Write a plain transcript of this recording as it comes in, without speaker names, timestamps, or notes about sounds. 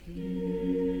The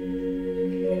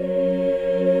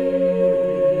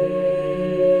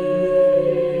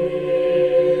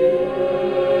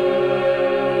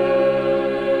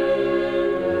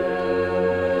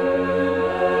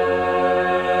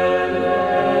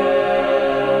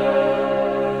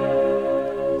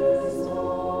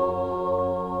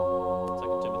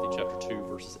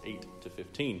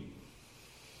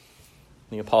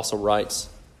apostle writes,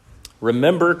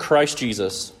 "Remember Christ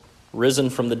Jesus, risen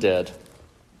from the dead,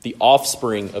 the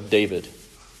offspring of David,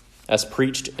 as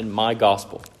preached in my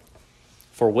gospel,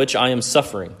 for which I am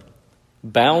suffering,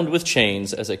 bound with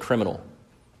chains as a criminal.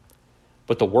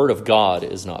 But the word of God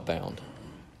is not bound.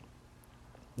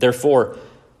 Therefore,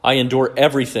 I endure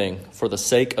everything for the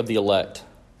sake of the elect,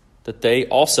 that they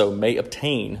also may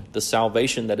obtain the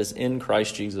salvation that is in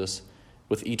Christ Jesus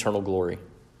with eternal glory.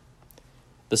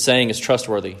 The saying is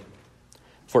trustworthy,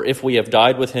 for if we have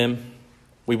died with him,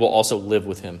 we will also live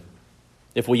with him.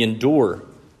 If we endure,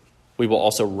 we will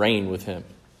also reign with him.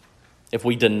 If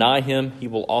we deny him, he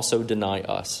will also deny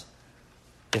us.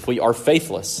 If we are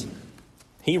faithless,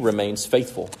 he remains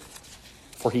faithful,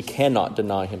 for he cannot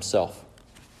deny himself.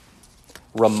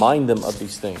 Remind them of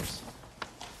these things,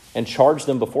 and charge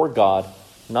them before God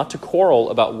not to quarrel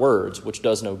about words, which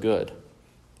does no good,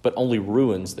 but only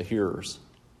ruins the hearers.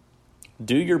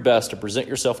 Do your best to present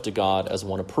yourself to God as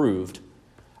one approved,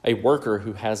 a worker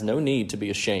who has no need to be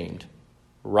ashamed,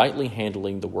 rightly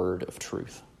handling the word of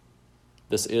truth."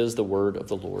 This is the word of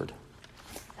the Lord.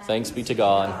 Thanks be to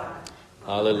God.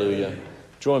 Hallelujah.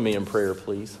 Join me in prayer,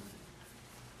 please.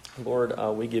 Lord,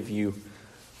 we give you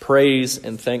praise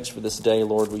and thanks for this day.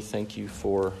 Lord, we thank you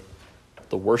for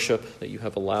the worship that you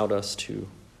have allowed us to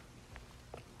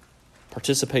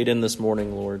participate in this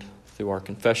morning, Lord, through our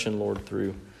confession, Lord,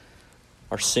 through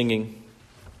our singing,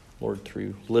 Lord,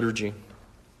 through liturgy.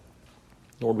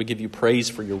 Lord, we give you praise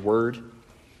for your word.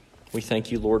 We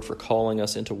thank you, Lord, for calling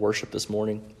us into worship this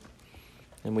morning.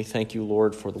 And we thank you,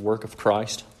 Lord, for the work of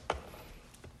Christ.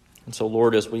 And so,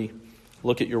 Lord, as we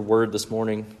look at your word this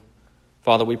morning,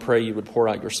 Father, we pray you would pour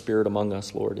out your Spirit among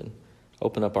us, Lord, and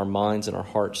open up our minds and our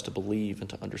hearts to believe and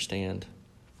to understand.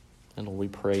 And Lord, we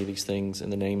pray these things in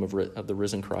the name of the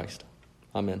risen Christ.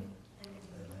 Amen.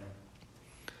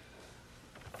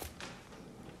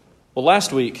 Well,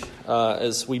 last week,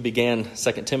 as we began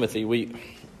 2 Timothy, we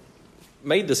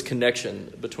made this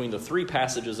connection between the three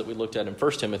passages that we looked at in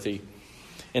 1 Timothy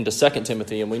into 2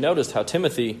 Timothy, and we noticed how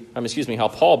how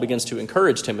Paul begins to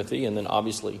encourage Timothy, and then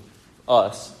obviously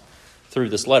us, through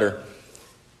this letter,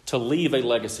 to leave a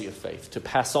legacy of faith, to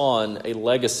pass on a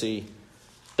legacy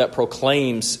that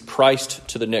proclaims Christ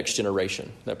to the next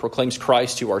generation, that proclaims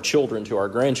Christ to our children, to our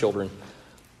grandchildren,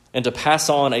 and to pass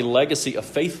on a legacy of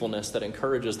faithfulness that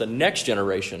encourages the next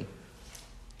generation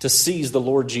to seize the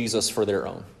Lord Jesus for their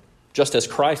own, just as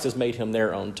Christ has made him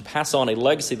their own, to pass on a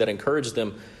legacy that encourages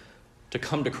them to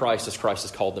come to Christ as Christ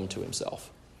has called them to himself.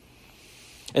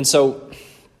 And so,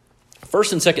 1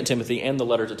 and 2 Timothy and the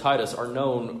letter to Titus are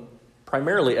known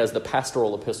primarily as the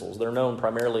pastoral epistles. They're known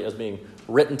primarily as being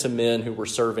written to men who were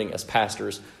serving as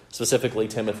pastors, specifically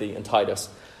Timothy and Titus.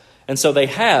 And so they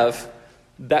have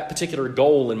that particular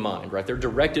goal in mind, right? They're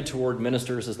directed toward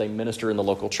ministers as they minister in the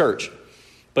local church.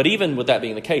 But even with that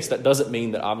being the case, that doesn't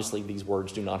mean that obviously these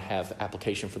words do not have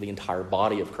application for the entire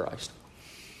body of Christ.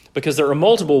 Because there are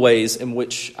multiple ways in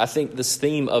which I think this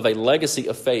theme of a legacy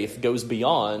of faith goes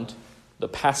beyond the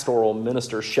pastoral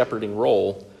minister shepherding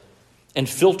role and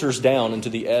filters down into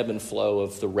the ebb and flow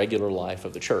of the regular life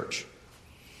of the church.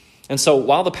 And so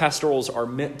while the pastorals are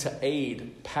meant to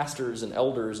aid pastors and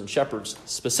elders and shepherds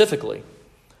specifically,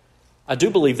 I do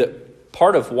believe that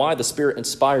part of why the Spirit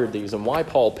inspired these and why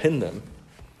Paul penned them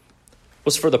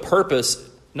was for the purpose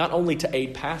not only to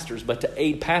aid pastors, but to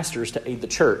aid pastors to aid the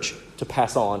church to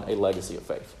pass on a legacy of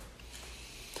faith.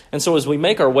 And so as we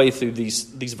make our way through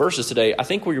these verses today, I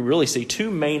think we really see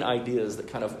two main ideas that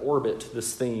kind of orbit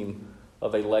this theme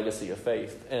of a legacy of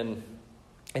faith. And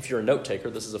if you're a note taker,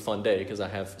 this is a fun day because I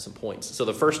have some points. So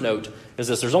the first note is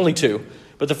this. There's only two,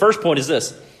 but the first point is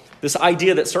this. This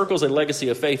idea that circles a legacy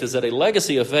of faith is that a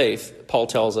legacy of faith, Paul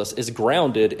tells us, is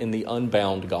grounded in the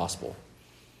unbound gospel.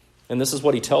 And this is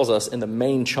what he tells us in the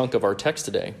main chunk of our text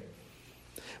today.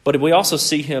 But we also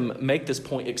see him make this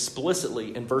point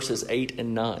explicitly in verses 8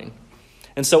 and 9.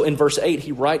 And so in verse 8,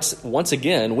 he writes, once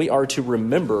again, we are to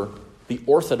remember the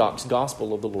orthodox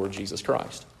gospel of the Lord Jesus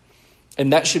Christ.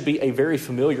 And that should be a very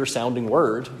familiar sounding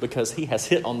word because he has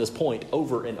hit on this point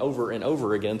over and over and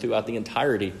over again throughout the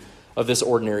entirety of this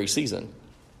ordinary season.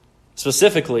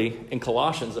 Specifically in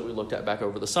Colossians that we looked at back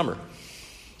over the summer.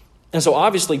 And so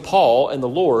obviously Paul and the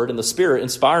Lord and the Spirit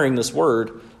inspiring this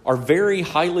word are very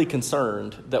highly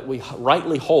concerned that we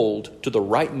rightly hold to the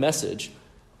right message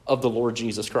of the Lord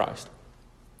Jesus Christ.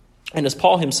 And as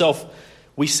Paul himself,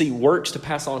 we see works to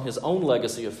pass on his own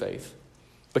legacy of faith,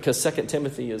 because 2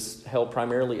 Timothy is held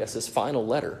primarily as his final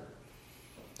letter.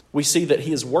 We see that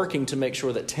he is working to make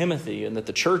sure that Timothy and that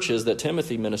the churches that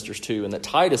Timothy ministers to and that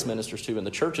Titus ministers to and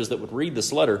the churches that would read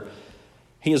this letter,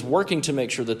 he is working to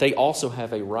make sure that they also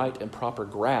have a right and proper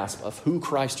grasp of who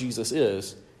Christ Jesus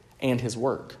is and his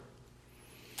work.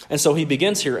 And so he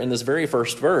begins here in this very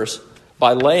first verse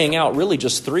by laying out really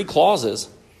just 3 clauses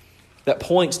that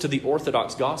points to the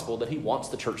orthodox gospel that he wants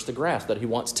the church to grasp, that he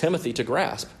wants Timothy to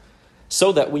grasp,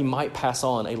 so that we might pass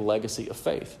on a legacy of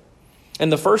faith.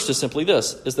 And the first is simply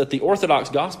this, is that the orthodox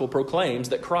gospel proclaims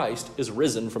that Christ is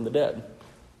risen from the dead.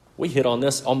 We hit on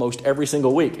this almost every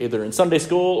single week, either in Sunday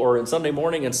school or in Sunday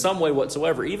morning, in some way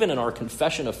whatsoever. Even in our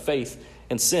confession of faith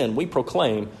and sin, we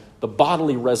proclaim the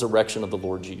bodily resurrection of the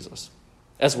Lord Jesus,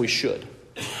 as we should.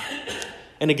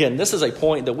 And again, this is a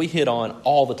point that we hit on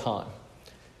all the time.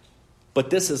 But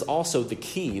this is also the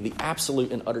key, the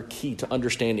absolute and utter key to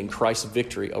understanding Christ's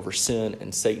victory over sin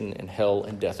and Satan and hell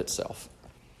and death itself.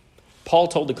 Paul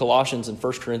told the Corinthians in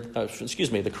 1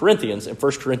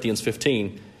 Corinthians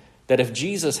 15 that if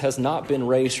Jesus has not been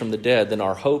raised from the dead, then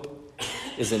our hope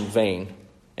is in vain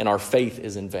and our faith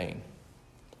is in vain.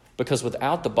 Because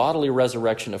without the bodily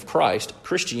resurrection of Christ,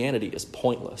 Christianity is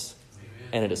pointless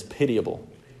and it is pitiable.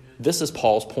 This is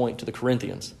Paul's point to the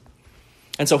Corinthians.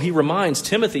 And so he reminds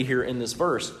Timothy here in this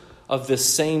verse of this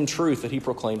same truth that he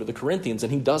proclaimed to the Corinthians,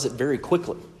 and he does it very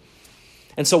quickly.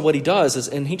 And so what he does is,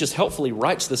 and he just helpfully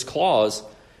writes this clause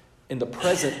in the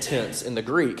present tense in the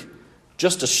Greek,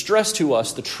 just to stress to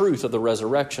us the truth of the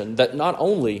resurrection, that not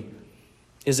only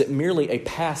is it merely a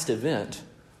past event,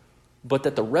 but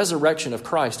that the resurrection of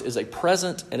Christ is a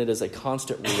present and it is a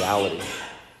constant reality.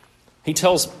 He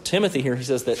tells Timothy here, he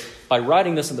says that by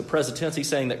writing this in the present tense, he's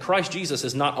saying that Christ Jesus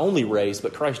is not only raised,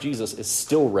 but Christ Jesus is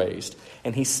still raised,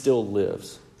 and he still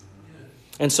lives.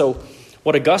 And so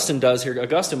what Augustine does here,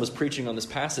 Augustine was preaching on this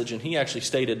passage, and he actually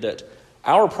stated that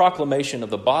our proclamation of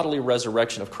the bodily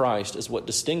resurrection of Christ is what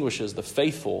distinguishes the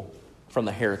faithful from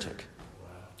the heretic.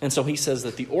 And so he says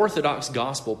that the orthodox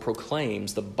gospel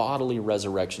proclaims the bodily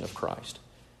resurrection of Christ.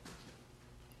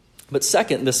 But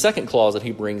the second clause that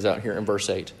he brings out here in verse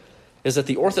 8 is that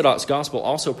the orthodox gospel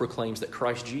also proclaims that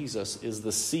Christ Jesus is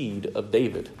the seed of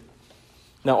David.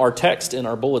 Now, our text in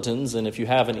our bulletins, and if you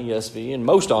have an ESV, and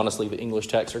most honestly the English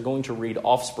text, are going to read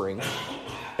offspring.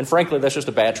 And frankly, that's just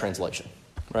a bad translation,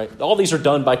 right? All these are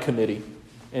done by committee,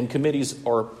 and committees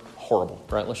are horrible,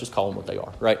 right? Let's just call them what they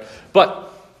are, right?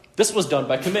 But this was done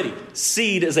by committee.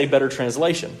 Seed is a better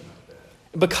translation.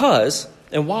 Because,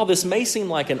 and while this may seem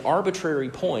like an arbitrary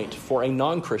point for a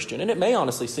non-Christian, and it may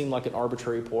honestly seem like an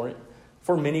arbitrary point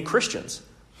for many Christians,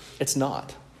 it's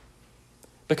not.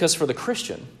 Because for the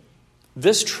Christian,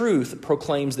 this truth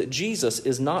proclaims that Jesus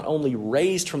is not only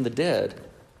raised from the dead,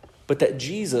 but that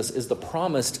Jesus is the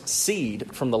promised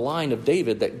seed from the line of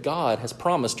David that God has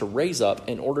promised to raise up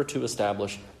in order to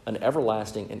establish an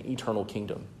everlasting and eternal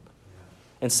kingdom.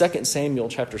 In 2 Samuel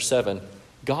chapter 7,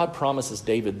 God promises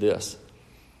David this.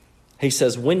 He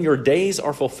says, when your days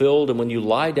are fulfilled and when you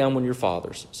lie down with your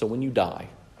fathers, so when you die,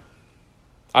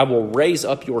 I will raise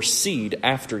up your seed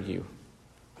after you,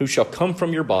 who shall come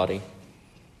from your body,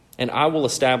 and I will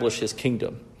establish his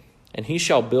kingdom, and he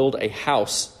shall build a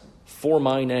house for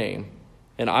my name,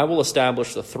 and I will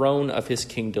establish the throne of his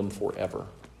kingdom forever.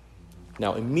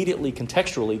 Now, immediately,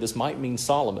 contextually, this might mean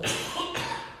Solomon,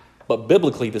 but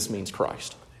biblically, this means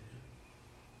Christ.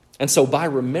 And so by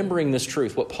remembering this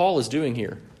truth, what Paul is doing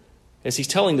here is he's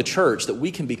telling the church that we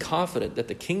can be confident that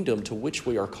the kingdom to which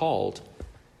we are called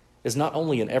is not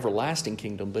only an everlasting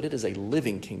kingdom, but it is a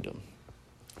living kingdom.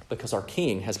 Because our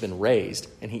king has been raised,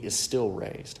 and he is still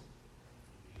raised.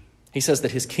 He says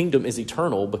that his kingdom is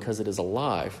eternal because it is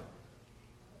alive,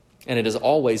 and it is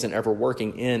always and ever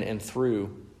working in and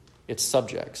through its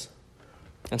subjects.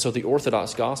 And so the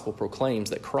Orthodox gospel proclaims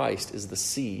that Christ is the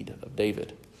seed of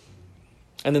David.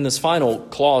 And then this final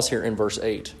clause here in verse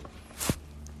 8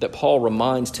 that Paul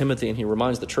reminds Timothy and he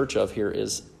reminds the church of here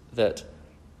is that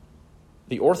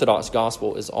the Orthodox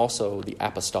gospel is also the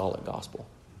apostolic gospel.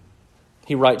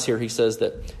 He writes here, he says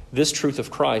that this truth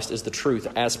of Christ is the truth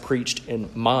as preached in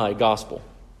my gospel.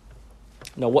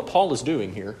 Now, what Paul is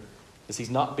doing here is he's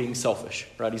not being selfish,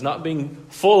 right? He's not being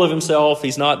full of himself.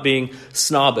 He's not being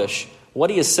snobbish. What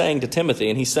he is saying to Timothy,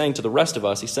 and he's saying to the rest of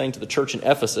us, he's saying to the church in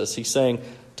Ephesus, he's saying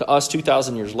to us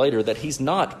 2,000 years later that he's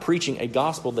not preaching a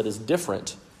gospel that is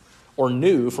different or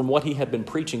new from what he had been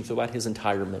preaching throughout his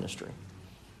entire ministry.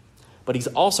 But he's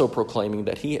also proclaiming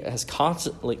that he has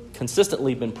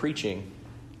consistently been preaching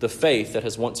the faith that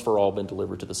has once for all been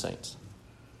delivered to the saints.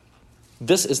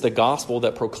 This is the gospel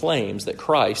that proclaims that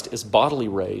Christ is bodily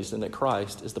raised and that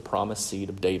Christ is the promised seed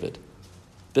of David.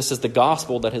 This is the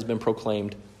gospel that has been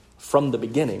proclaimed from the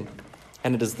beginning,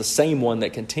 and it is the same one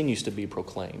that continues to be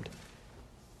proclaimed.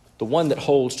 The one that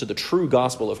holds to the true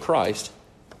gospel of Christ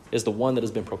is the one that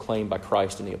has been proclaimed by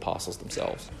Christ and the apostles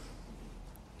themselves.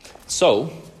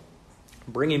 So,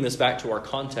 bringing this back to our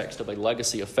context of a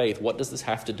legacy of faith, what does this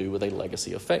have to do with a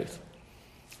legacy of faith?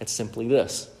 It's simply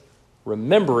this.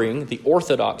 Remembering the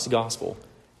orthodox gospel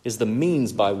is the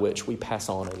means by which we pass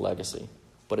on a legacy,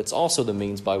 but it's also the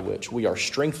means by which we are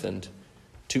strengthened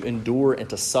to endure and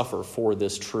to suffer for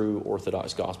this true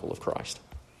orthodox gospel of Christ.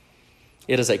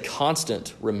 It is a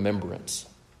constant remembrance,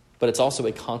 but it's also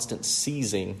a constant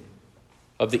seizing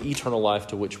of the eternal life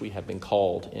to which we have been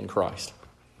called in Christ.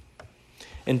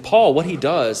 And Paul, what he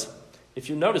does, if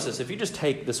you notice this, if you just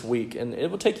take this week, and it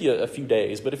will take you a few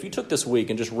days, but if you took this week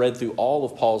and just read through all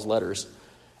of Paul's letters,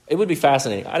 it would be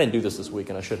fascinating. I didn't do this week,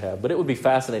 and I should have, but it would be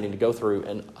fascinating to go through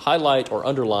and highlight or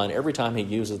underline every time he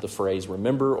uses the phrase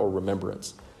remember or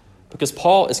remembrance. Because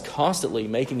Paul is constantly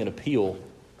making an appeal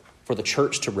for the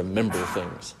church to remember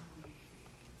things.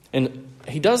 And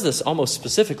he does this almost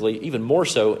specifically, even more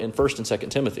so in 1 and 2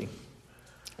 Timothy.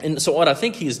 And so what I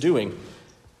think he's doing,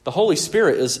 the Holy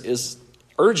Spirit is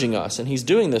urging us, and he's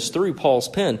doing this through Paul's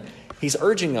pen. He's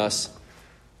urging us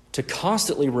to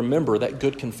constantly remember that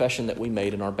good confession that we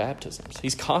made in our baptisms.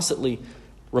 He's constantly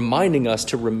reminding us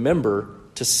to remember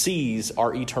to seize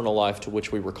our eternal life to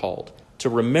which we were called. To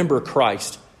remember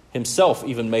Christ himself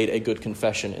even made a good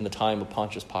confession in the time of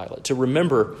Pontius Pilate. To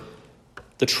remember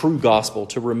the true gospel.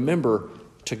 To remember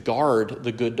to guard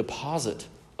the good deposit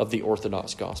of the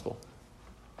orthodox gospel.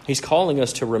 He's calling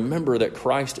us to remember that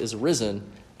Christ is risen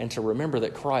and to remember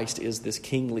that Christ is this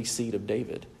kingly seed of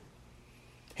David.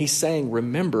 He's saying,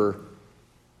 remember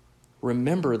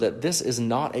that this is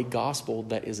not a gospel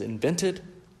that is invented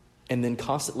and then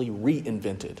constantly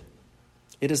reinvented.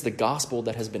 It is the gospel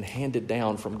that has been handed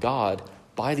down from God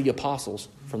by the apostles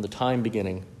from the time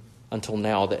beginning until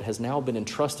now, that has now been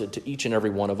entrusted to each and every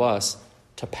one of us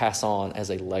to pass on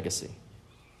as a legacy.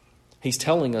 He's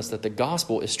telling us that the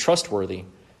gospel is trustworthy,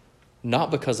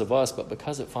 not because of us, but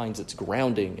because it finds its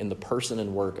grounding in the person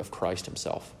and work of Christ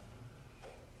himself.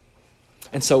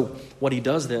 And so what he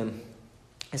does then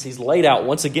is he's laid out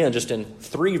once again, just in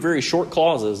 3 very short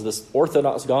clauses, this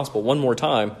orthodox gospel one more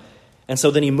time. And so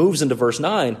then he moves into verse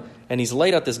 9, and he's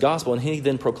laid out this gospel, and he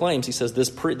then proclaims, he says, this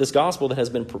gospel that has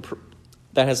been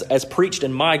as preached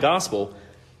in my gospel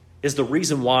is the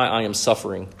reason why I am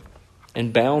suffering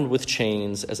and bound with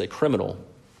chains as a criminal.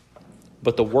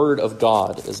 But the word of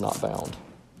God is not bound.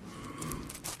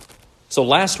 So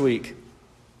last week,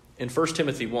 in 1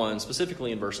 Timothy 1,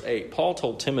 specifically in verse 8, Paul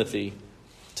told Timothy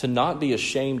to not be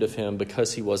ashamed of him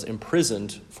because he was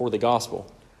imprisoned for the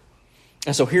gospel.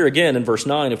 And so here again in verse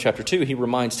 9 of chapter 2, he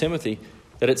reminds Timothy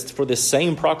that it's for this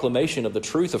same proclamation of the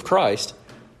truth of Christ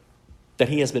that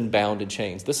he has been bound in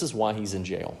chains. This is why he's in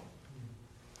jail.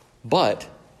 But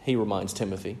he reminds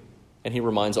Timothy, and he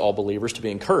reminds all believers to be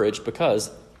encouraged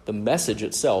because the message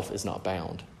itself is not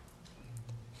bound.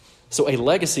 So a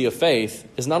legacy of faith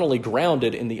is not only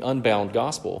grounded in the unbound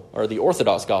gospel, or the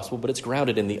orthodox gospel, but it's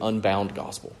grounded in the unbound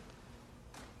gospel.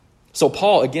 So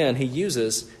Paul, again, he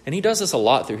uses, and he does this a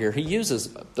lot through here, he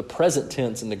uses the present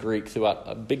tense in the Greek throughout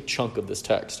a big chunk of this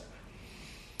text.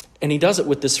 And he does it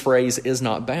with this phrase, is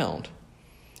not bound.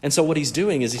 And so what he's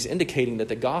doing is he's indicating that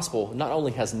the gospel not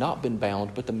only has not been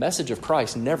bound, but the message of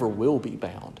Christ never will be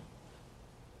bound.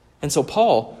 And so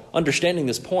Paul, understanding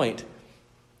this point,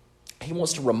 he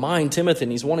wants to remind Timothy,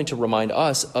 and he's wanting to remind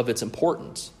us of its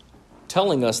importance,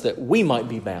 telling us that we might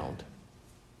be bound,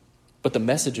 but the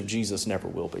message of Jesus never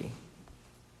will be.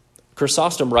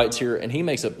 Chrysostom writes here, and he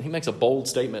makes a bold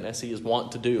statement, as he is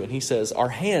wont to do, and he says, our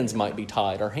hands might be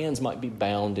tied, our hands might be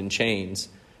bound in chains,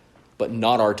 but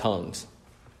not our tongues.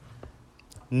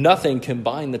 Nothing can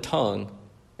bind the tongue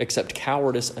except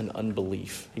cowardice and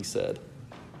unbelief, he said.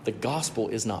 The gospel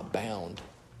is not bound.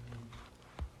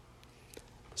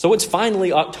 So it's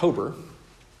finally October,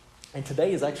 and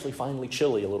today is actually finally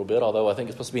chilly a little bit, although I think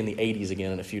it's supposed to be in the 80s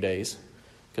again in a few days,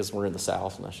 because we're in the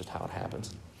South, and that's just how it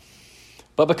happens.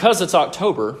 But because it's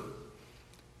October,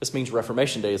 this means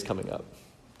Reformation Day is coming up,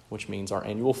 which means our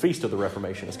annual Feast of the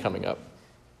Reformation is coming up.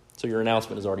 So your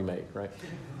announcement is already made, right?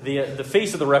 The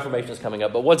Feast of the Reformation is coming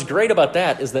up. But what's great about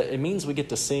that is that it means we get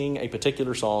to sing a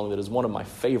particular song that is one of my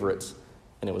favorites,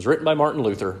 and it was written by Martin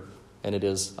Luther, and it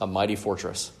is A Mighty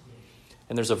Fortress.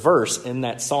 And there's a verse in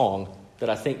that song that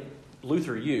I think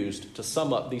Luther used to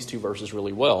sum up these two verses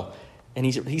really well. And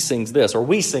he sings this, or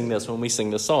we sing this when we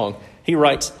sing this song. He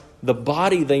writes, "The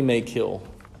body they may kill,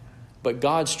 but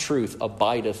God's truth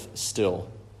abideth still.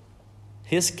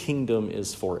 His kingdom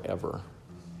is forever."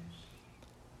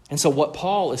 And so what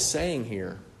Paul is saying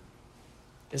here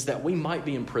is that we might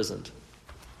be imprisoned.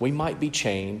 We might be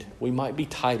chained. We might be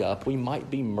tied up. We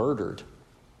might be murdered.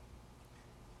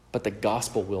 But the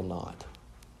gospel will not.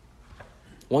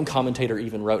 One commentator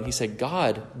even wrote, he said,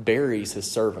 God buries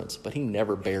his servants, but he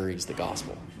never buries the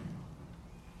gospel.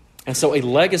 And so a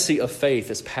legacy of faith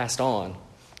is passed on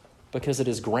because it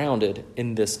is grounded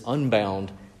in this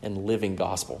unbound and living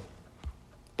gospel.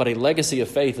 But a legacy of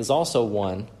faith is also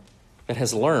one that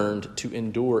has learned to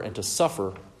endure and to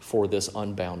suffer for this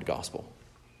unbound gospel.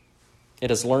 It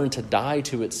has learned to die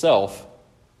to itself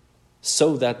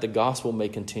so that the gospel may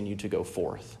continue to go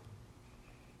forth.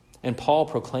 And Paul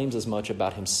proclaims as much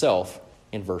about himself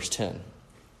in verse 10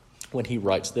 when he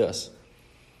writes this.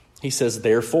 He says,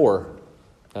 therefore,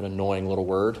 that annoying little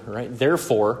word, right?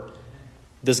 Therefore,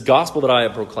 this gospel that I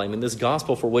am proclaiming, this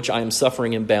gospel for which I am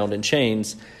suffering and bound in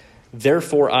chains,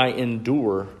 therefore I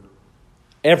endure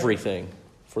everything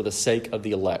for the sake of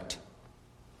the elect,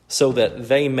 so that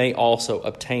they may also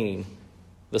obtain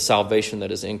the salvation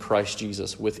that is in Christ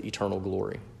Jesus with eternal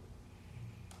glory.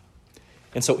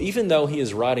 And so even though he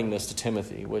is writing this to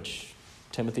Timothy, which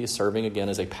Timothy is serving again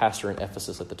as a pastor in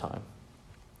Ephesus at the time,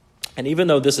 and even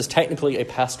though this is technically a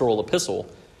pastoral epistle,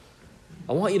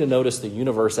 I want you to notice the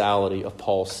universality of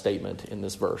Paul's statement in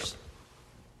this verse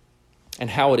and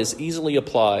how it is easily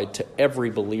applied to every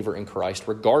believer in Christ,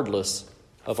 regardless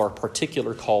of our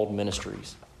particular called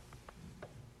ministries.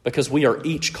 Because we are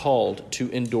each called to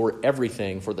endure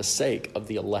everything for the sake of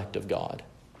the elect of God.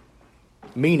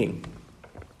 Meaning,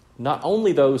 not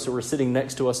only those who are sitting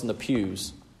next to us in the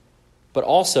pews, but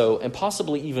also, and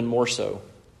possibly even more so,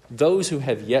 those who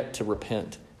have yet to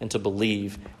repent and to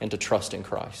believe and to trust in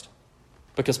Christ.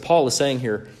 Because Paul is saying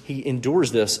here, he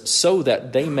endures this so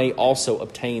that they may also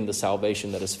obtain the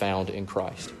salvation that is found in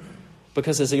Christ.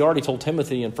 Because as he already told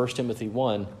Timothy in 1 Timothy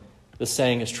 1, the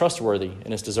saying is trustworthy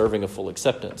and is deserving of full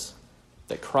acceptance,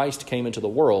 that Christ came into the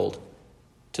world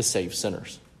to save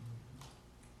sinners.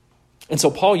 And so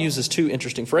Paul uses two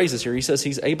interesting phrases here. He says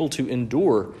he's able to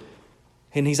endure,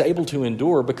 and he's able to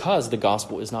endure because the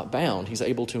gospel is not bound. He's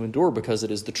able to endure because it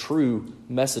is the true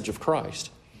message of Christ.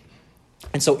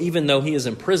 And so even though he is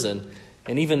in prison,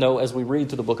 and even though as we read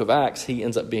through the book of Acts, he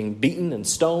ends up being beaten and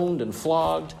stoned and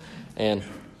flogged and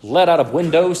let out of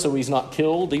windows so he's not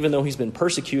killed, even though he's been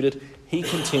persecuted, he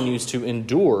continues to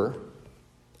endure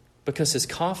because his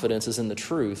confidence is in the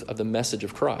truth of the message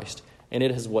of Christ. And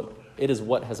it is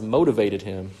what has motivated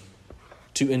him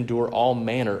to endure all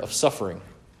manner of suffering.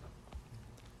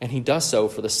 And he does so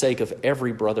for the sake of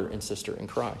every brother and sister in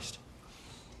Christ.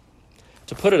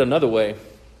 To put it another way,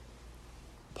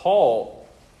 Paul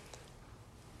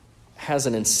has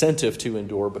an incentive to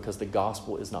endure because the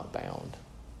gospel is not bound.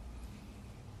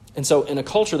 And so in a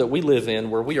culture that we live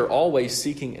in where we are always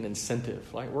seeking an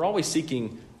incentive, right? We're always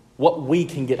seeking what we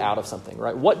can get out of something,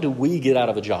 right? What do we get out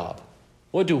of a job?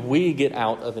 What do we get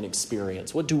out of an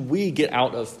experience? What do we get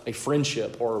out of a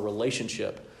friendship or a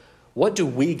relationship? What do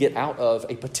we get out of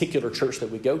a particular church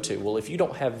that we go to? Well, if you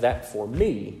don't have that for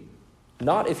me,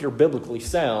 not if you're biblically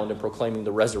sound and proclaiming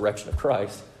the resurrection of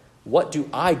Christ, what do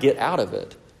I get out of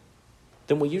it?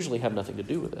 Then we usually have nothing to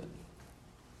do with it.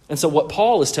 And so what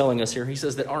Paul is telling us here, he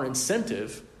says that our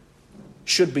incentive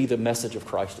should be the message of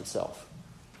Christ itself.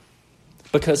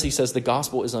 Because he says the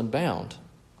gospel is unbound.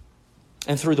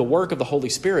 And through the work of the Holy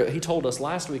Spirit, he told us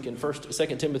last week in 2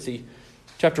 Timothy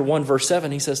chapter 1, verse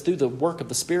 7, he says, through the work of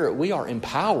the Spirit, we are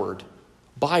empowered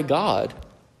by God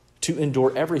to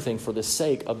endure everything for the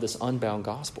sake of this unbound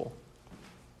gospel.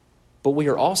 But we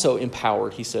are also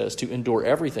empowered, he says, to endure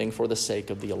everything for the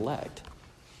sake of the elect.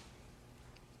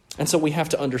 And so we have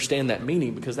to understand that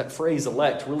meaning, because that phrase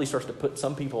elect really starts to put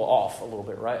some people off a little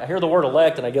bit, right? I hear the word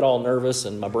elect and I get all nervous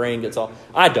and my brain gets all...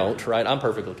 I don't, right? I'm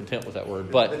perfectly content with that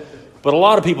word. But a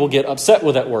lot of people get upset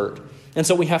with that word. And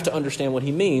so we have to understand what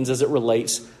he means as it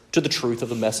relates to the truth of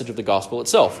the message of the gospel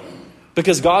itself.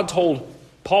 Because God told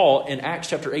Paul in Acts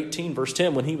chapter 18, verse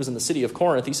 10, when he was in the city of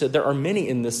Corinth, he said, there are many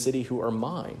in this city who are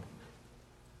mine.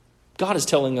 God is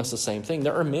telling us the same thing.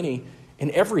 There are many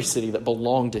in every city that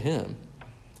belong to him.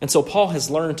 And so Paul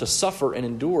has learned to suffer and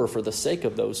endure for the sake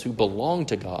of those who belong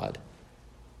to God,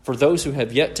 for those who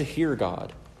have yet to hear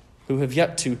God, who have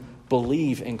yet to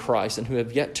believe in Christ, and who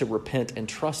have yet to repent and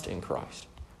trust in Christ.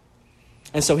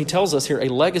 And so he tells us here a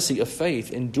legacy of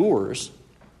faith endures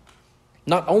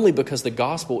Not only because the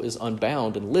gospel is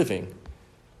unbound and living,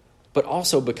 but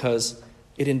also because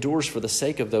it endures for the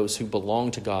sake of those who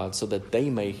belong to God, so that they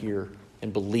may hear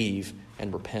and believe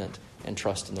and repent and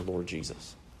trust in the Lord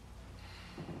Jesus.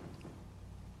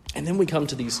 And then we come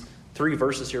to these 3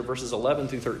 verses here, verses 11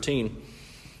 through 13.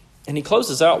 And he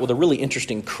closes out with a really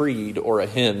interesting creed or a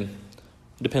hymn.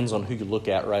 It depends on who you look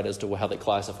at, right, as to how they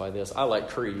classify this. I like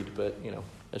creed, but,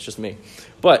 that's just me.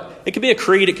 But it could be a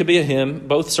creed, it could be a hymn.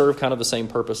 Both serve kind of the same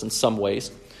purpose in some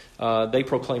ways. They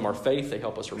proclaim our faith. They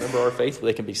help us remember our faith.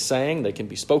 They can be sang. They can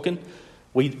be spoken.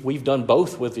 We've done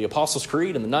both with the Apostles'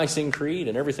 Creed and the Nicene Creed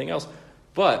and everything else.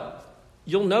 But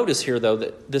you'll notice here, though,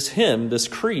 that this hymn, this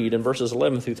creed in verses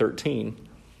 11 through 13,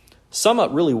 sum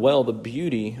up really well the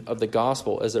beauty of the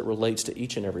gospel as it relates to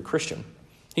each and every Christian.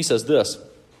 He says this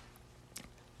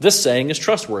saying is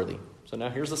trustworthy. So now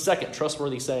here's the second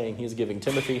trustworthy saying he is giving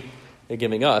Timothy and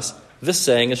giving us. This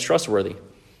saying is trustworthy.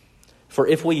 For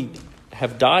if we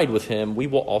have died with him, we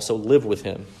will also live with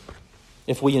him.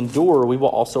 If we endure, we will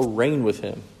also reign with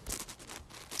him.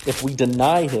 If we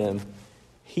deny him,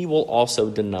 he will also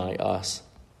deny us.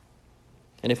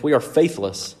 And if we are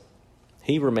faithless,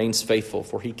 he remains faithful,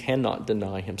 for he cannot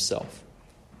deny himself.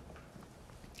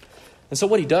 And so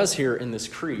what he does here in this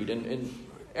creed, and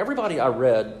everybody I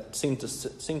read seemed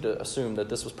to assume that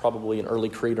this was probably an early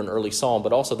creed or an early psalm,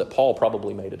 but also that Paul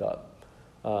probably made it up.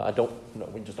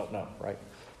 We just don't know, right?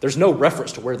 There's no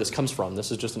reference to where this comes from.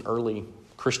 This is just an early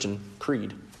Christian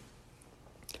creed.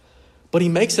 But he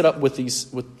makes it up with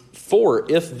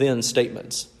 4 if-then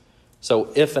statements.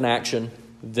 So if an action,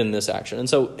 then this action. And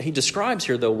so he describes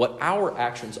here, though, what our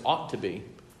actions ought to be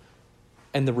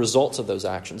and the results of those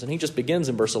actions. And he just begins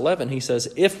in verse 11. He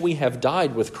says, if we have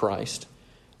died with Christ,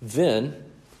 then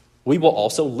we will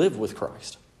also live with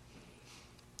Christ.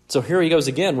 So here he goes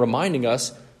again, reminding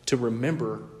us to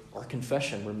remember our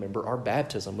confession, remember our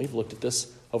baptism. We've looked at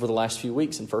this over the last few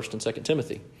weeks in 1 and 2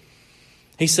 Timothy.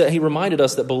 He reminded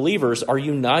us that believers are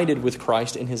united with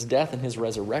Christ in his death and his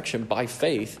resurrection by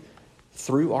faith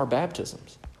through our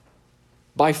baptisms.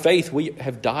 By faith, we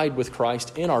have died with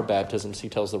Christ in our baptisms, he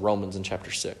tells the Romans in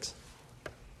chapter 6.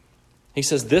 He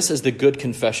says, this is the good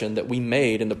confession that we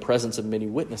made in the presence of many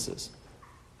witnesses.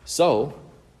 So,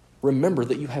 remember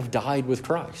that you have died with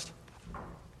Christ,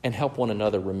 and help one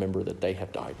another remember that they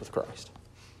have died with Christ.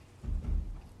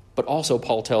 But also,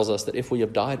 Paul tells us that if we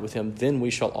have died with him, then we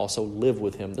shall also live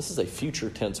with him. This is a future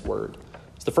tense word.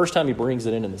 It's the first time he brings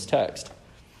it in this text.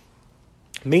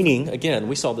 Meaning, again,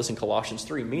 we saw this in Colossians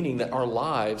 3, meaning that our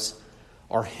lives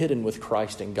are hidden with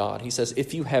Christ in God. He says,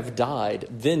 if you have died,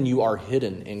 then you are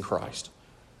hidden in Christ.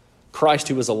 Christ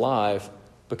who is alive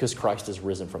because Christ is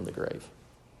risen from the grave.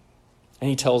 And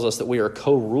he tells us that we are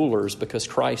co-rulers because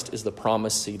Christ is the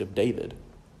promised seed of David.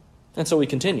 And so he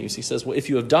continues. He says, well, if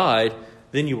you have died,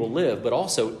 then you will live. But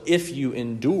also, if you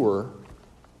endure,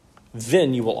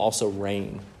 then you will also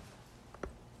reign.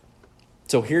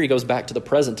 So here he goes back to the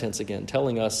present tense again,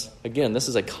 telling us, again, this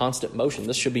is a constant motion.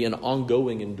 This should be an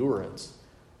ongoing endurance.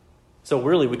 So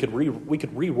really, we could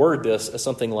reword this as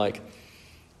something like,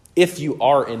 if you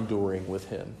are enduring with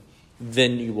him,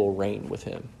 then you will reign with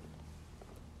him.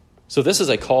 So this is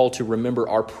a call to remember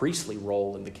our priestly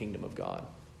role in the kingdom of God.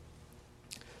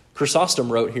 Chrysostom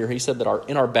wrote here, he said that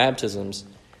in our baptisms,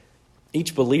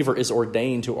 each believer is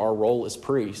ordained to our role as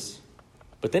priests.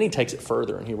 But then he takes it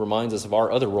further and he reminds us of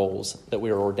our other roles that we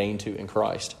are ordained to in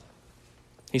Christ.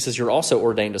 He says, you're also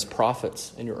ordained as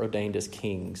prophets and you're ordained as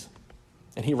kings.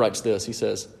 And he writes this, he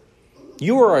says,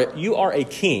 you are a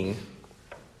king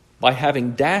by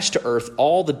having dashed to earth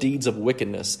all the deeds of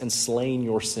wickedness and slain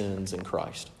your sins in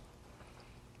Christ.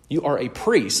 You are a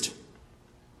priest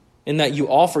in that you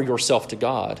offer yourself to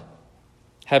God,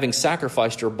 having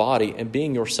sacrificed your body and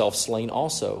being yourself slain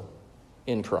also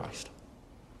in Christ.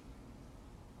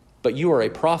 But you are a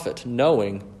prophet,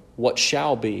 knowing what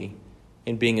shall be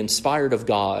in being inspired of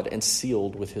God and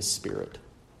sealed with his Spirit.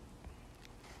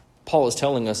 Paul is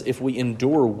telling us if we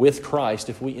endure with Christ,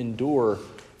 if we endure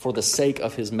for the sake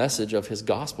of his message, of his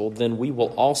gospel, then we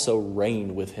will also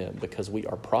reign with him because we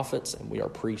are prophets and we are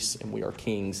priests and we are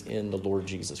kings in the Lord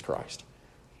Jesus Christ.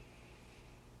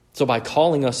 So by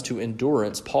calling us to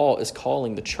endurance, Paul is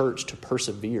calling the church to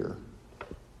persevere.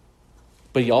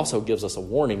 But he also gives us a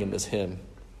warning in this hymn.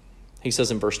 He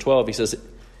says in verse 12, he says,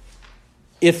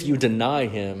 if you deny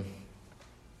him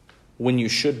when you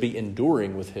should be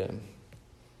enduring with him,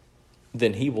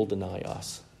 then he will deny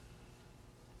us.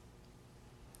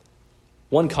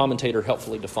 One commentator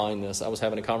helpfully defined this. I was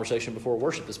having a conversation before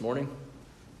worship this morning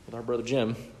with our brother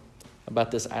Jim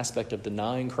about this aspect of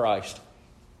denying Christ.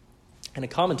 And a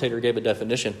commentator gave a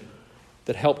definition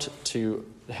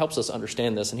that helps us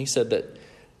understand this, and he said that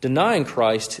denying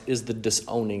Christ is the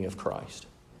disowning of Christ.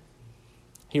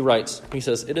 He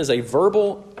says, it is a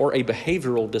verbal or a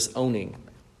behavioral disowning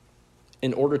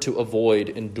in order to avoid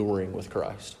enduring with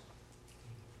Christ.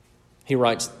 He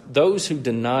writes, those who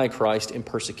deny Christ in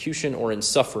persecution or in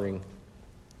suffering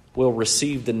will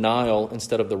receive denial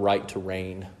instead of the right to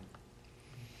reign.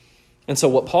 And so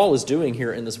what Paul is doing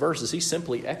here in this verse is he's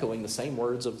simply echoing the same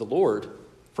words of the Lord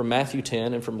from Matthew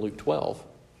 10 and from Luke 12.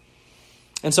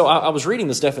 And so I was reading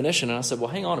this definition and I said, well,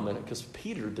 hang on a minute, because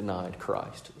Peter denied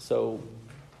Christ. So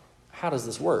how does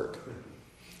this work?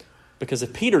 Because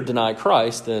if Peter denied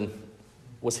Christ, then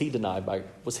was he denied by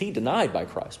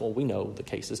Christ? Well, we know the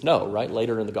case is no, right?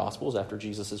 Later in the Gospels, after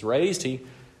Jesus is raised, he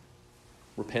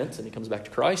repents and he comes back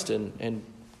to Christ, and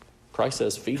Christ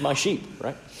says, feed my sheep,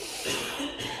 right?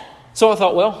 So I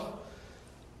thought, well,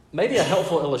 maybe a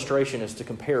helpful illustration is to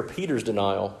compare Peter's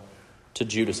denial to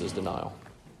Judas's denial.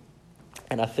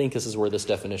 And I think this is where this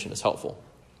definition is helpful.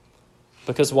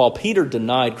 Because while Peter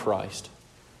denied Christ,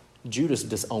 Judas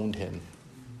disowned him.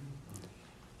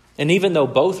 And even though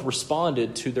both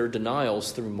responded to their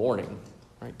denials through mourning,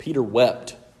 right? Peter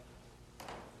wept.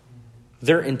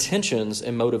 Their intentions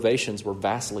and motivations were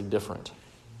vastly different.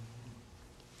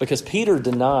 Because Peter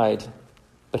denied,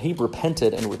 but he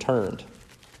repented and returned.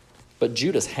 But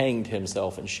Judas hanged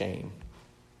himself in shame.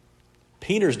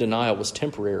 Peter's denial was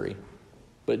temporary,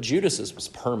 but Judas's was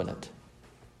permanent.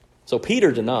 So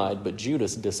Peter denied, but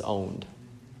Judas disowned.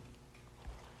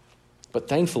 But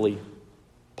thankfully,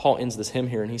 Paul ends this hymn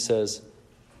here and he says,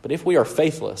 but if we are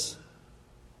faithless,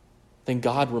 then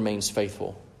God remains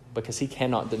faithful because he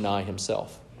cannot deny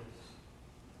himself.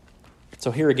 So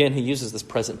here again, he uses this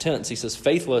present tense. He says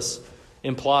faithless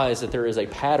implies that there is a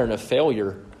pattern of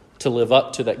failure to live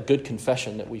up to that good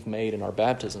confession that we've made in our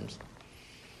baptisms.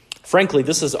 Frankly,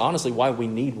 this is honestly why we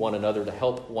need one another, to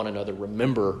help one another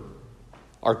remember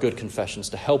our good confessions,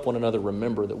 to help one another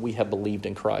remember that we have believed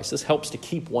in Christ. This helps to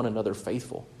keep one another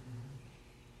faithful.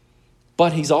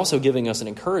 But he's also giving us an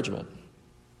encouragement,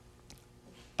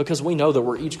 because we know that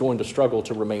we're each going to struggle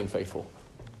to remain faithful.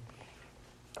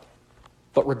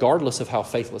 But regardless of how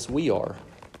faithless we are,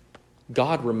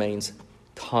 God remains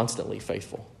constantly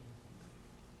faithful.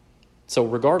 So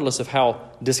regardless of how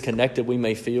disconnected we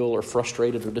may feel or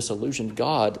frustrated or disillusioned,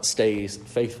 God stays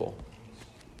faithful.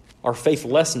 Our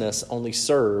faithlessness only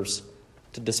serves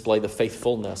to display the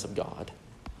faithfulness of God.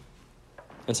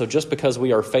 And so just because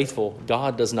we are faithful,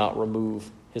 God does not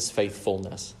remove his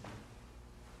faithfulness.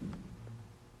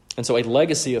 And so a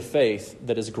legacy of faith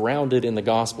that is grounded in the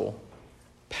gospel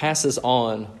passes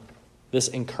on this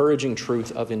encouraging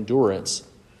truth of endurance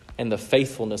and the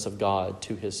faithfulness of God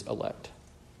to his elect.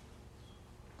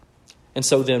 And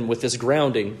so then, with this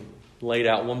grounding laid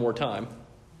out one more time,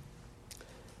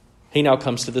 he now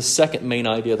comes to the second main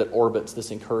idea that orbits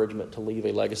this encouragement to leave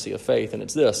a legacy of faith, and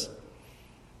it's this.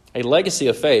 A legacy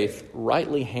of faith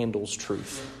rightly handles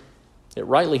truth. It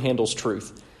rightly handles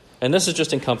truth. And this is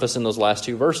just encompassed in those last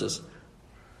two verses.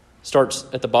 Starts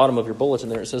at the bottom of your bulletin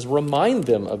there. It says, remind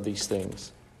them of these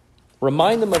things.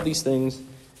 Remind them of these things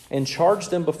and charge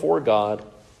them before God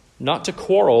not to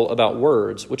quarrel about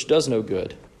words, which does no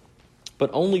good, but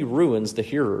only ruins the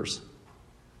hearers.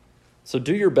 So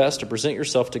do your best to present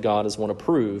yourself to God as one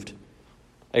approved,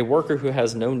 a worker who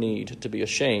has no need to be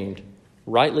ashamed,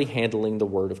 rightly handling the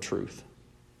word of truth.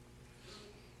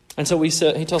 And so he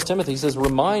tells Timothy, he says,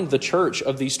 remind the church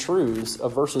of these truths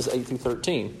of verses 8 through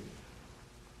 13.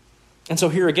 And so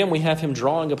here again, we have him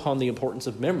drawing upon the importance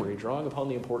of memory, drawing upon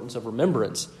the importance of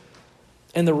remembrance.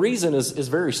 And the reason is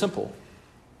very simple.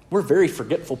 We're very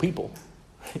forgetful people.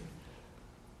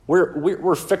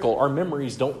 We're fickle. Our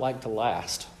memories don't like to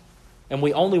last. And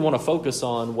we only want to focus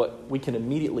on what we can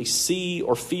immediately see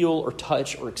or feel or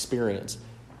touch or experience.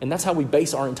 And that's how we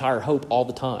base our entire hope all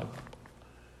the time.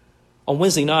 On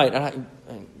Wednesday night, and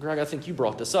Greg, I think you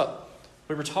brought this up,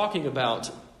 we were talking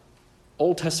about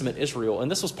Old Testament Israel,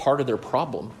 and this was part of their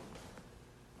problem,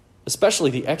 especially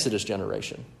the Exodus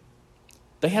generation.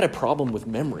 They had a problem with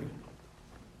memory.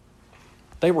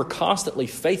 They were constantly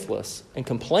faithless and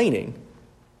complaining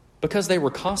because they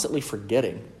were constantly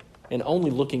forgetting and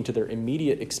only looking to their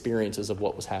immediate experiences of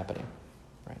what was happening.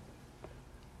 Right?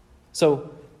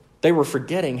 So they were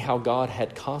forgetting how God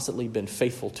had constantly been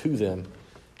faithful to them,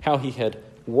 how he had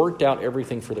worked out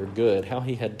everything for their good, how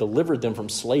he had delivered them from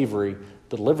slavery,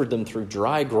 delivered them through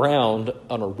dry ground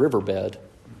on a riverbed.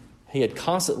 They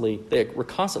were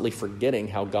constantly forgetting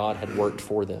how God had worked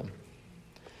for them.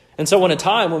 And so in a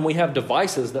time when we have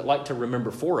devices that like to remember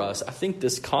for us, I think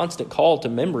this constant call to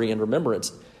memory and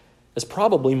remembrance is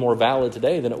probably more valid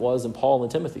today than it was in Paul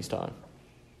and Timothy's time.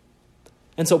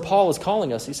 And so Paul is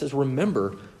calling us. He says,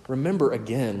 remember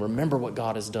again. Remember what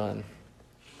God has done.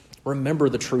 Remember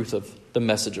the truth of the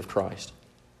message of Christ.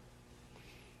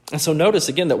 And so notice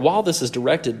again that while this is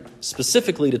directed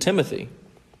specifically to Timothy,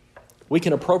 we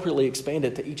can appropriately expand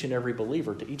it to each and every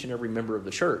believer, to each and every member of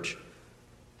the church.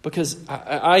 Because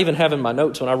I even have in my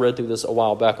notes when I read through this a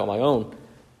while back on my own,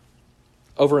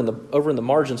 over in the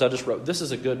margins, I just wrote, this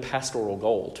is a good pastoral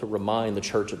goal to remind the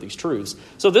church of these truths.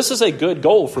 So this is a good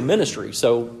goal for ministry.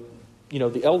 So,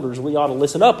 the elders, we ought to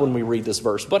listen up when we read this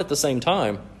verse. But at the same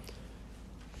time,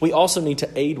 we also need to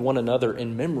aid one another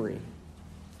in memory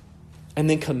and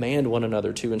then command one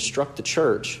another to instruct the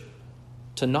church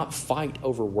to not fight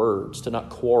over words, to not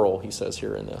quarrel, he says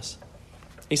here in this.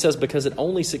 He says because it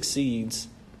only succeeds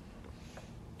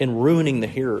in ruining the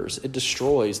hearers. It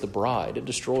destroys the bride. It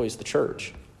destroys the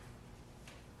church.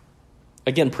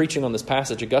 Again, preaching on this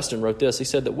passage, Augustine wrote this. He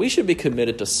said that we should be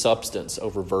committed to substance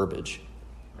over verbiage,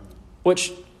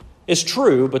 which is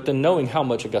true, but then knowing how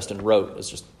much Augustine wrote is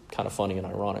just kind of funny and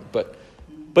ironic. But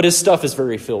his stuff is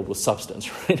very filled with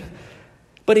substance, right?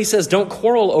 But he says, don't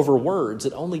quarrel over words.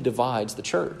 It only divides the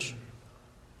church.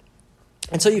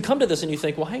 And so you come to this and you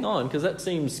think, well, hang on, because that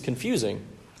seems confusing.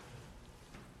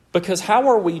 Because how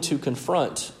are we to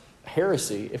confront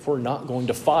heresy if we're not going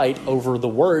to fight over the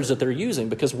words that they're using?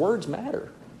 Because words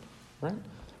matter, right?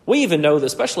 We even know that,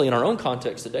 especially in our own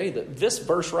context today, that this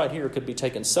verse right here could be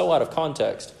taken so out of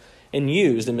context and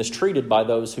used and mistreated by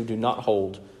those who do not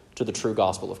hold to the true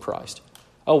gospel of Christ.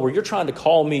 Oh, well, you're trying to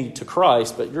call me to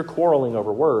Christ, but you're quarreling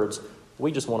over words.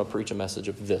 We just want to preach a message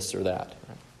of this or that.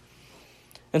 Right?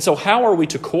 And so how are we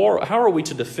to quarrel? How are we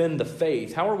to defend the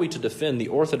faith? How are we to defend the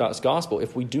Orthodox gospel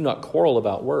if we do not quarrel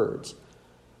about words?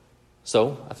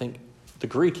 So I think the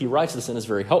Greek he writes this in is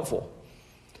very helpful,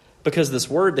 because this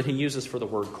word that he uses for the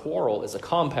word quarrel is a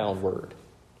compound word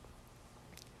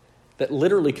that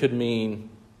literally could mean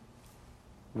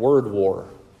word war,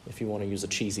 if you want to use a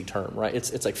cheesy term, right?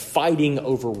 It's like fighting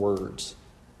over words.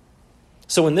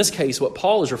 So in this case, what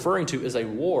Paul is referring to is a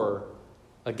war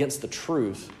against the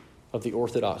truth of the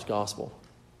Orthodox gospel.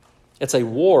 It's a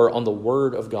war on the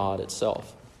Word of God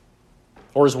itself.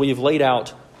 Or as we've laid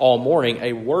out all morning,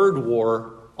 a word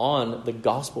war on the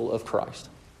gospel of Christ.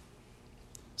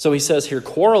 So he says here,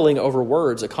 quarreling over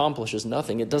words accomplishes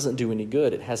nothing. It doesn't do any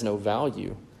good. It has no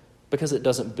value because it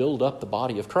doesn't build up the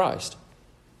body of Christ.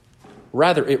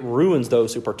 Rather, it ruins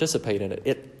those who participate in it.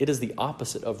 It is the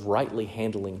opposite of rightly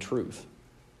handling truth.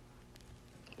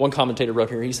 One commentator wrote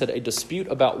here, he said, a dispute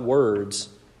about words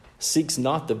seeks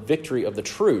not the victory of the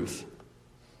truth,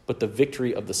 but the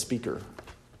victory of the speaker.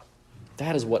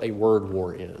 That is what a word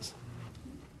war is.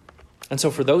 And so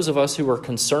for those of us who are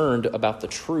concerned about the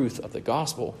truth of the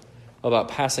gospel, about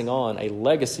passing on a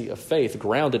legacy of faith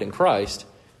grounded in Christ,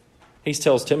 he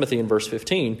tells Timothy in verse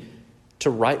 15 to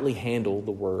rightly handle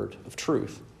the word of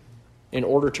truth in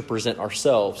order to present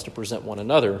ourselves, to present one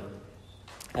another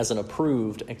as an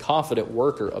approved and confident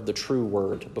worker of the true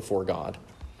word before God.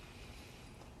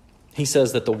 He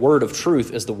says that the word of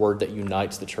truth is the word that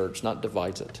unites the church, not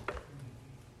divides it.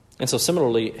 And so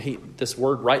similarly, this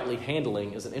word rightly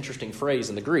handling is an interesting phrase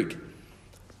in the Greek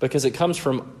because it comes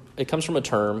from a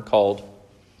term called,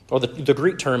 or the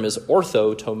Greek term is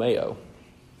orthotomeo.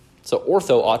 So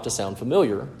ortho ought to sound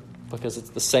familiar because it's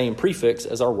the same prefix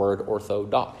as our word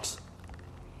orthodox.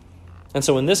 And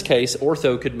so in this case,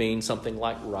 ortho could mean something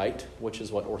like right, which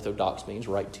is what orthodox means,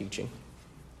 right teaching.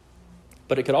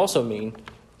 But it could also mean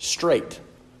straight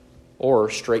or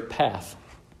straight path.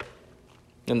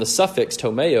 And the suffix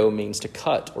tomeo means to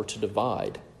cut or to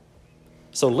divide.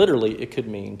 So literally it could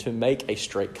mean to make a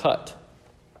straight cut.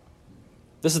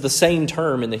 This is the same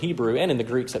term in the Hebrew and in the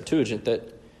Greek Septuagint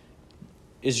that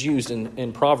is used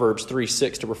in Proverbs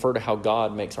 3:6 to refer to how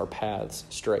God makes our paths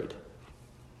straight.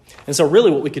 And so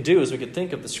really what we could do is we could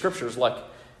think of the scriptures like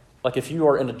if you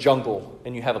are in a jungle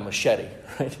and you have a machete,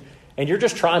 right? And you're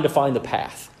just trying to find the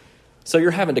path. So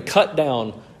you're having to cut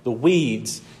down the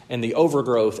weeds and the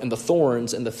overgrowth and the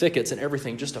thorns and the thickets and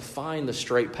everything just to find the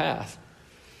straight path.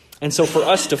 And so for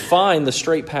us to find the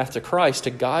straight path to Christ,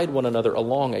 to guide one another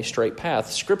along a straight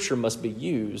path, Scripture must be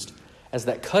used as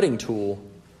that cutting tool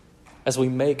as we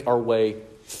make our way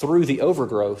through the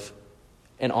overgrowth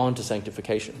and on to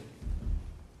sanctification.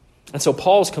 And so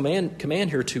Paul's command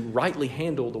here to rightly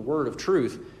handle the word of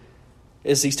truth,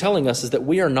 as he's telling us, is that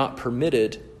we are not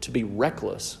permitted to be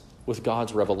reckless with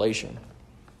God's revelation.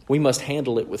 We must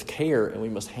handle it with care and we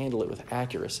must handle it with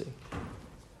accuracy.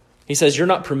 He says you're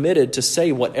not permitted to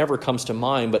say whatever comes to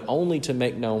mind, but only to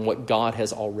make known what God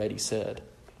has already said.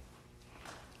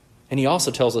 And he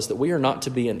also tells us that we are not to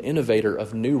be an innovator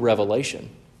of new revelation.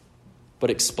 but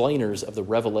explainers of the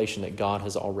revelation that God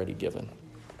has already given.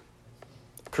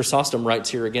 Chrysostom writes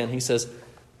here again, he says,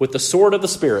 with the sword of the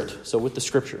Spirit, so with the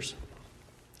Scriptures,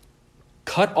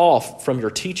 cut off from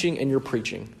your teaching and your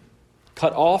preaching,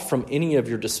 cut off from any of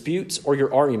your disputes or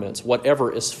your arguments,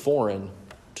 whatever is foreign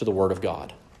to the Word of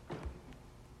God.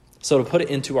 So to put it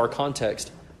into our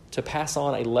context, to pass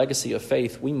on a legacy of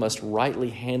faith, we must rightly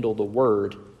handle the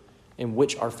Word in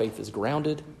which our faith is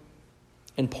grounded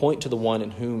and point to the one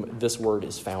in whom this Word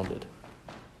is founded.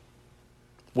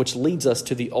 Which leads us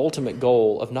to the ultimate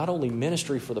goal of not only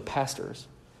ministry for the pastors,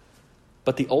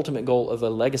 but the ultimate goal of a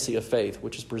legacy of faith,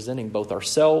 which is presenting both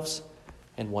ourselves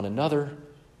and one another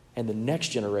and the next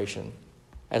generation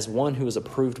as one who is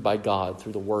approved by God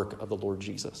through the work of the Lord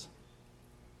Jesus.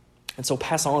 And so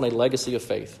pass on a legacy of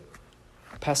faith.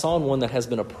 Pass on one that has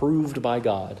been approved by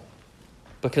God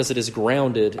because it is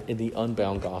grounded in the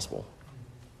unbound gospel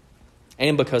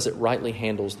and because it rightly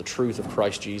handles the truth of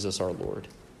Christ Jesus our Lord.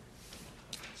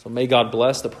 So may God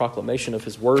bless the proclamation of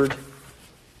his word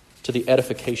to the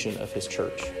edification of his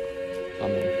church.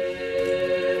 Amen.